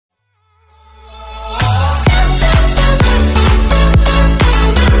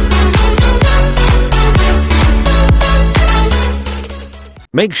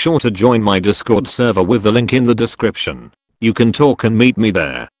Make sure to join my Discord server with the link in the description. You can talk and meet me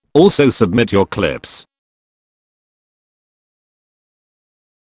there. Also submit your clips.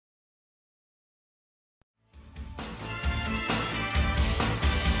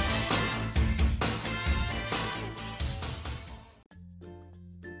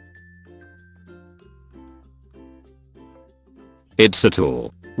 It's a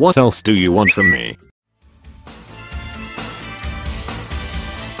tool. What else do you want from me?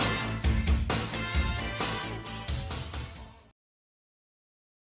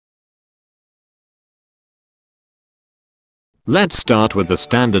 Let's start with the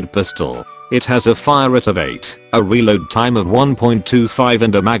standard pistol. It has a fire rate of 8, a reload time of 1.25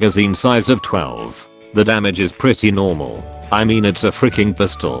 and a magazine size of 12. The damage is pretty normal. I mean, it's a freaking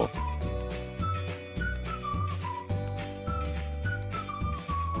pistol.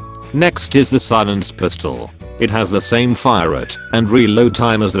 Next is the silenced pistol. It has the same fire rate and reload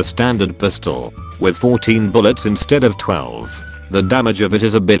time as the standard pistol, with 14 bullets instead of 12. The damage of it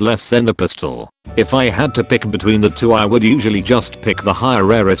is a bit less than the pistol. If I had to pick between the two, I would usually just pick the higher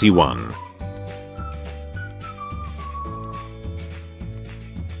rarity one.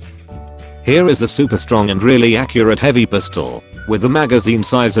 Here is the super strong and really accurate heavy pistol, with a magazine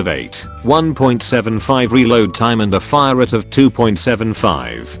size of 8, 1.75 reload time and a fire rate of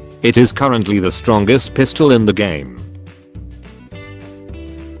 2.75. It is currently the strongest pistol in the game.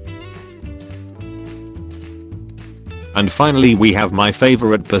 And finally we have my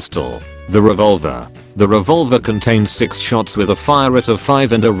favorite pistol, the revolver. The revolver contains 6 shots with a fire rate of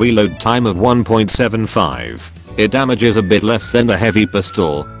 5 and a reload time of 1.75. It damages a bit less than the heavy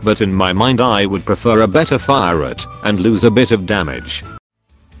pistol, but in my mind I would prefer a better fire rate and lose a bit of damage.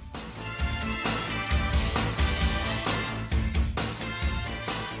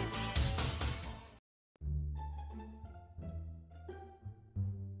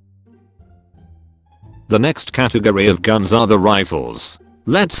 The next category of guns are the rifles.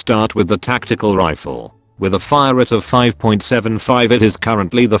 Let's start with the tactical rifle. With a fire rate of 5.75, it is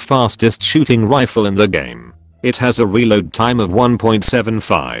currently the fastest shooting rifle in the game. It has a reload time of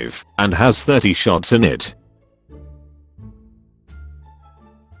 1.75 and has 30 shots in it.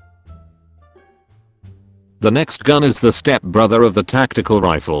 The next gun is the stepbrother of the tactical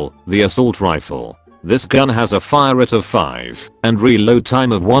rifle, the assault rifle. This gun has a fire rate of 5 and reload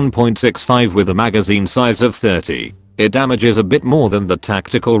time of 1.65 with a magazine size of 30. It damages a bit more than the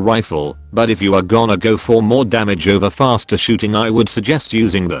tactical rifle, but if you are gonna go for more damage over faster shooting, I would suggest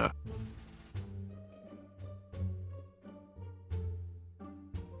using the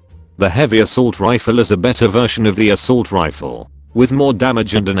heavy assault rifle is a better version of the assault rifle. With more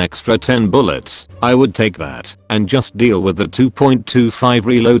damage and an extra 10 bullets, I would take that and just deal with the 2.25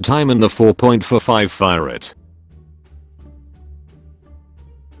 reload time and the 4.45 fire rate.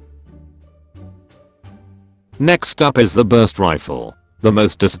 Next up is the burst rifle, the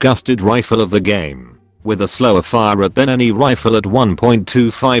most disgusted rifle of the game, with a slower fire rate than any rifle at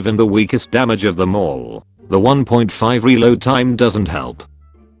 1.25 and the weakest damage of them all. The 1.5 reload time doesn't help.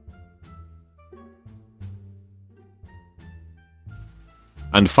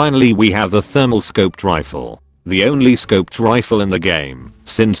 And finally we have the thermal scoped rifle, the only scoped rifle in the game,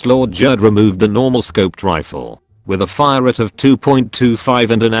 since Lord Jerd removed the normal scoped rifle, with a fire rate of 2.25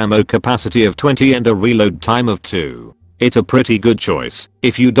 and an ammo capacity of 20 and a reload time of 2. It's a pretty good choice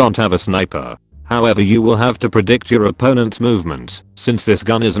if you don't have a sniper. However, you will have to predict your opponent's movement, since this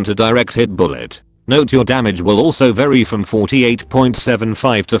gun isn't a direct hit bullet. Note your damage will also vary from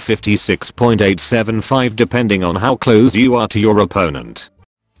 48.75 to 56.875 depending on how close you are to your opponent.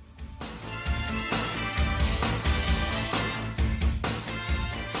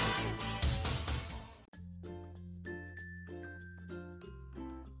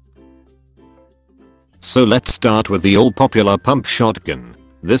 So let's start with the all-popular pump shotgun.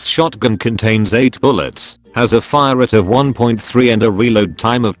 This shotgun contains 8 bullets, has a fire rate of 1.3 and a reload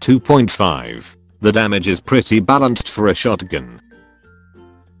time of 2.5. The damage is pretty balanced for a shotgun.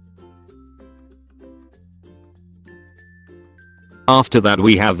 After that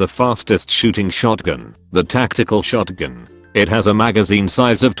we have the fastest shooting shotgun, the tactical shotgun. It has a magazine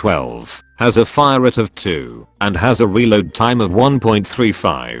size of 12, has a fire rate of 2, and has a reload time of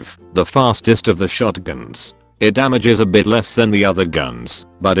 1.35, the fastest of the shotguns. It damages a bit less than the other guns,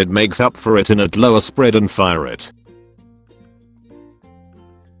 but it makes up for it in a lower spread and fire rate.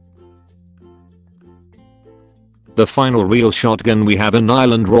 The final real shotgun we have in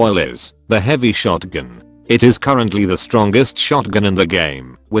Island Royale is the heavy shotgun. It is currently the strongest shotgun in the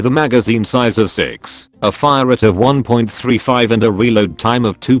game, with a magazine size of 6, a fire rate of 1.35 and a reload time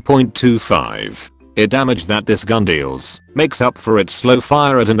of 2.25. It damage that this gun deals makes up for its slow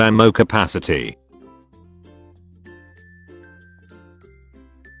fire rate and ammo capacity.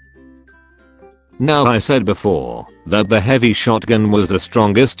 Now I said before that the heavy shotgun was the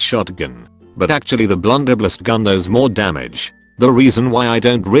strongest shotgun, but actually the blunderblast gun does more damage. The reason why I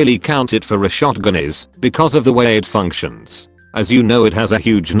don't really count it for a shotgun is because of the way it functions. As you know, it has a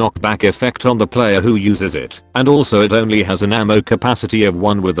huge knockback effect on the player who uses it, and also it only has an ammo capacity of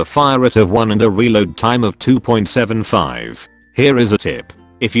 1 with a fire rate of 1 and a reload time of 2.75. Here is a tip.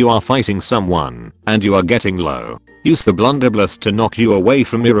 If you are fighting someone and you are getting low, use the blunderblast to knock you away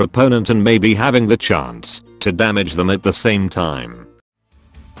from your opponent and maybe having the chance to damage them at the same time.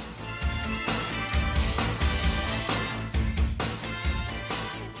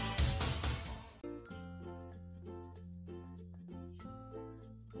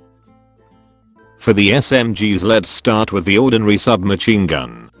 For the SMGs, let's start with the ordinary submachine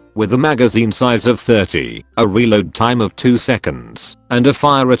gun. With a magazine size of 30, a reload time of 2 seconds, and a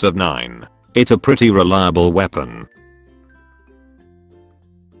fire rate of 9. It's a pretty reliable weapon.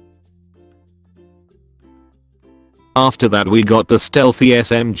 After that we got the stealthy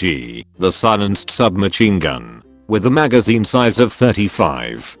SMG, the silenced submachine gun. With a magazine size of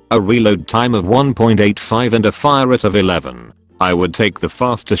 35, a reload time of 1.85 and a fire rate of 11. I would take the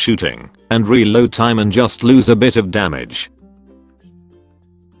faster shooting and reload time and just lose a bit of damage.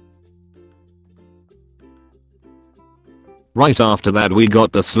 Right after that we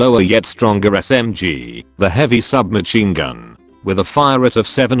got the slower yet stronger SMG, the heavy submachine gun. With a fire rate of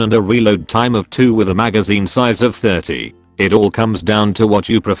 7 and a reload time of 2 with a magazine size of 30. It all comes down to what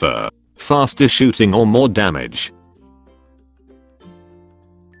you prefer. Faster shooting or more damage.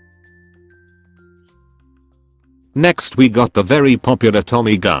 Next we got the very popular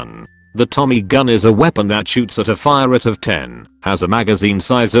Tommy gun. The Tommy gun is a weapon that shoots at a fire rate of 10, has a magazine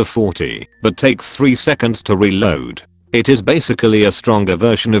size of 40, but takes 3 seconds to reload. It is basically a stronger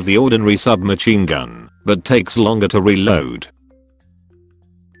version of the ordinary submachine gun, but takes longer to reload.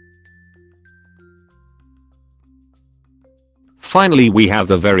 Finally we have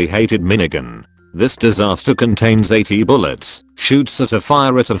the very hated minigun. This disaster contains 80 bullets, shoots at a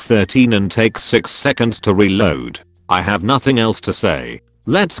fire rate of 13 and takes 6 seconds to reload. I have nothing else to say.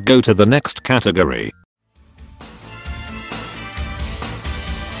 Let's go to the next category.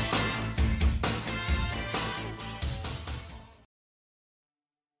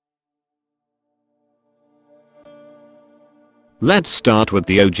 Let's start with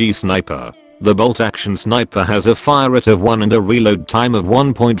the OG sniper. The bolt action sniper has a fire rate of 1 and a reload time of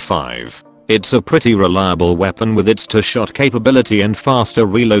 1.5. It's a pretty reliable weapon with its 2-shot capability and faster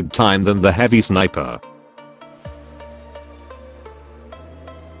reload time than the heavy sniper.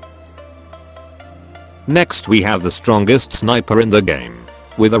 Next we have the strongest sniper in the game.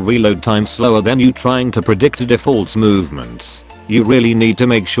 With a reload time slower than you trying to predict default's movements. You really need to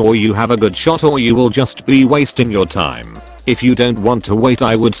make sure you have a good shot or you will just be wasting your time. If you don't want to wait,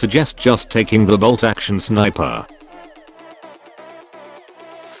 I would suggest just taking the bolt action sniper.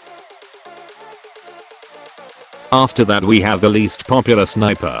 After that we have the least popular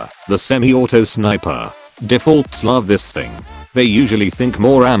sniper, the semi-auto sniper. Defaults love this thing. They usually think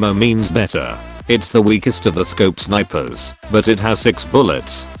more ammo means better. It's the weakest of the scope snipers, but it has 6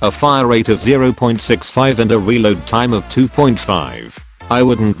 bullets, a fire rate of 0.65 and a reload time of 2.5. I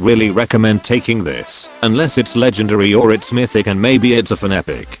wouldn't really recommend taking this, unless it's legendary or it's mythic and maybe it's a fan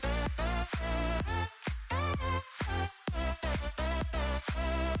epic.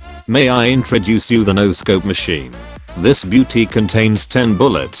 May I introduce you the no-scope machine. This beauty contains 10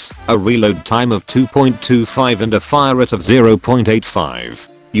 bullets, a reload time of 2.25 and a fire rate of 0.85.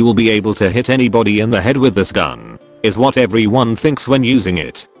 You will be able to hit anybody in the head with this gun, is what everyone thinks when using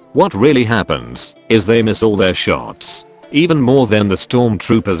it. What really happens is they miss all their shots. Even more than the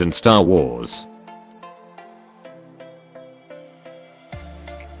stormtroopers in Star Wars.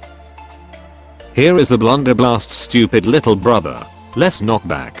 Here is the blunderblast's stupid little brother. Less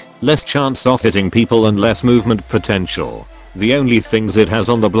knockback, less chance of hitting people and less movement potential. The only things it has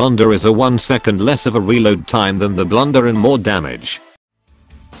on the blunder is a 1 second less of a reload time than the blunder and more damage.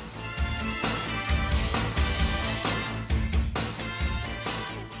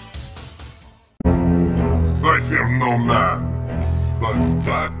 I fear no man, but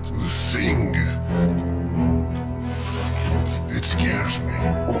that thing. It scares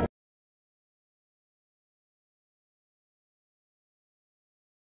me.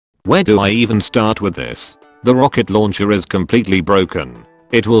 Where do I even start with this? The rocket launcher is completely broken.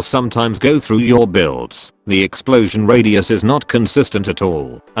 It will sometimes go through your builds, the explosion radius is not consistent at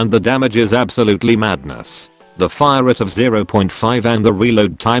all, and the damage is absolutely madness. The fire rate of 0.5 and the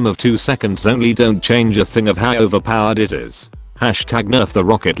reload time of 2 seconds only don't change a thing of how overpowered it is. Hashtag nerf the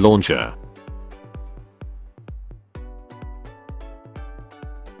rocket launcher.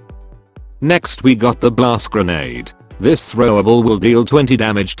 Next we got the blast grenade. This throwable will deal 20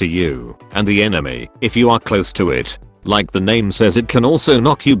 damage to you and the enemy if you are close to it. Like the name says, it can also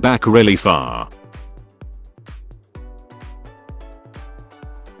knock you back really far.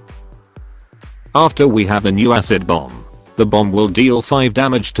 After we have the new acid bomb. The bomb will deal 5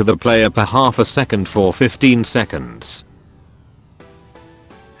 damage to the player per half a second for 15 seconds.